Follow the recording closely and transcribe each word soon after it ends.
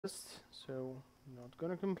so I'm not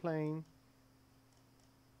gonna complain.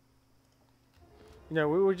 You know,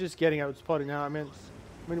 we were just getting outspotted now. I mean,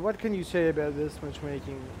 what can you say about this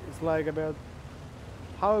matchmaking? It's like about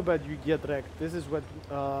how about you get wrecked? This is what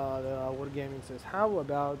our gaming says. How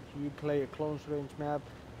about you play a close range map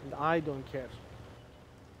and I don't care?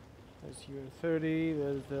 There's UN30.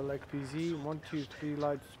 There's the Lekpz. 1, 2, 3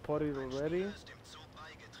 lights spotted already.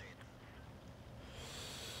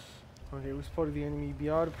 Okay, we spotted the enemy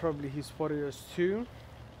BR. Probably he spotted us too.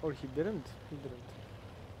 Or he didn't. He didn't.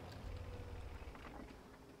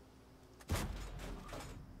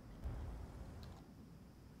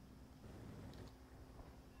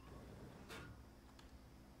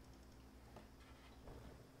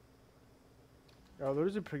 Oh,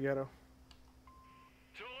 there's a Preghetto.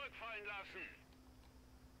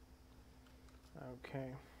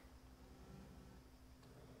 Okay.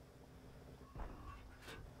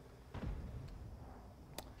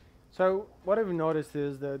 So, what I've noticed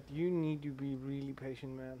is that you need to be really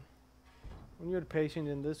patient, man. When you're patient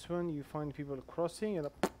in this one, you find people crossing and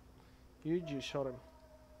you just shot him.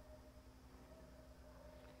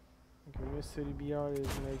 Okay, Mr. BR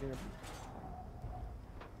is making a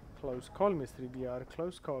close call, Mr. BR.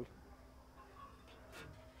 Close call.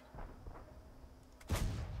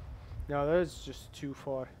 No, that's just too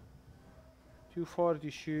far. Too far to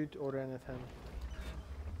shoot or anything.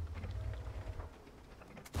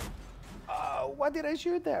 Oh, what did I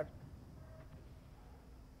shoot there?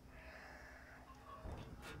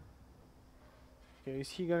 Okay, is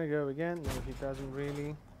he gonna go again? No, he doesn't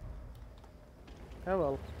really. Oh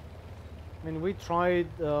well. I mean, we tried,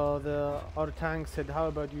 our tank said, how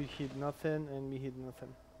about you hit nothing, and we hit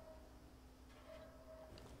nothing.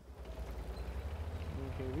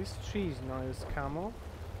 Okay, this tree is nice, camo.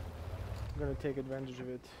 I'm gonna take advantage of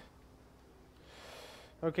it.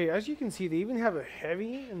 Okay, as you can see, they even have a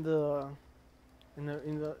heavy in the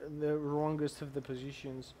wrongest of the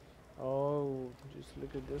positions. Oh, just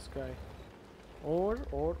look at this guy. Or,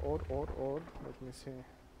 let me see.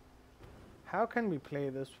 How can we play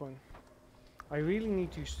this one? I really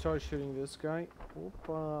need to start shooting this guy.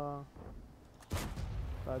 Opa.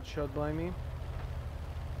 Bad shot by me.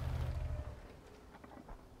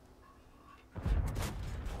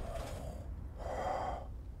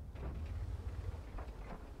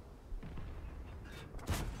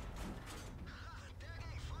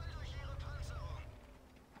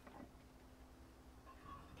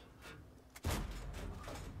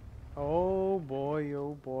 Oh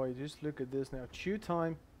boy, just look at this now. Chew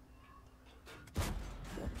time.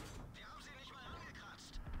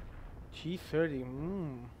 G30,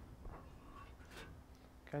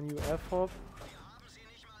 Can you F up?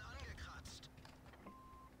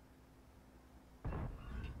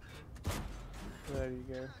 There you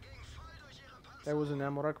go. That was an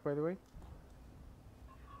ammo rack, by the way.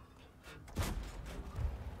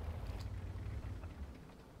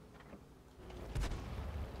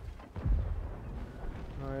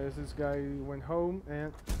 Nice, this guy went home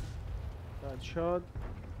and got shot.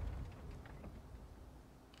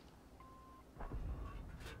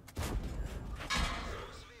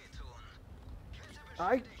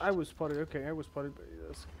 I was spotted. Okay, I was spotted by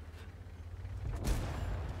this.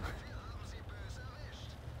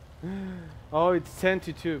 Oh, it's 10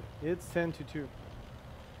 to 2. It's 10 to 2.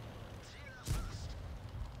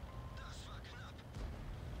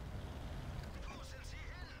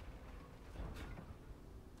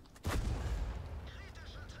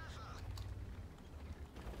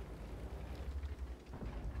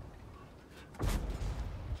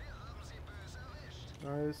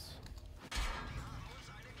 Nice.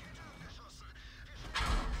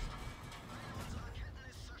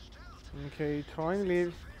 Okay, try and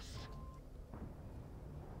leave.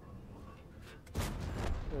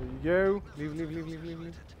 There you go.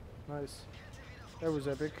 Leave. Nice. That was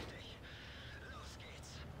epic.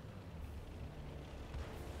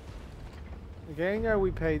 Okay, now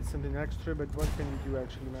we paid something extra, but what can you do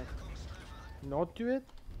actually, man? Not do it?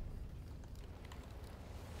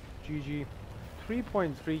 GG.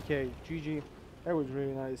 3.3k. GG. That was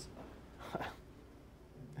really nice.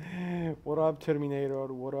 What up, Terminator?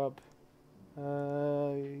 What up?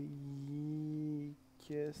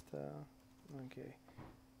 Okay.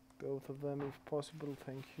 Both of them if possible,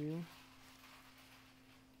 thank you.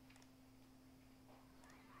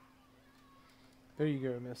 There you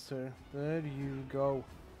go, mister. There you go.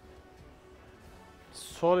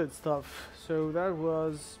 Solid stuff. So that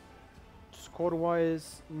was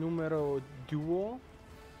score-wise numero duo.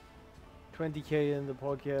 20k in the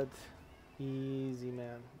pocket. Easy,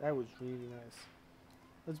 man. That was really nice.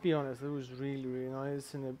 Let's be honest, it was really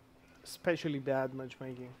nice. And especially bad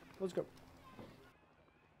matchmaking. Let's go.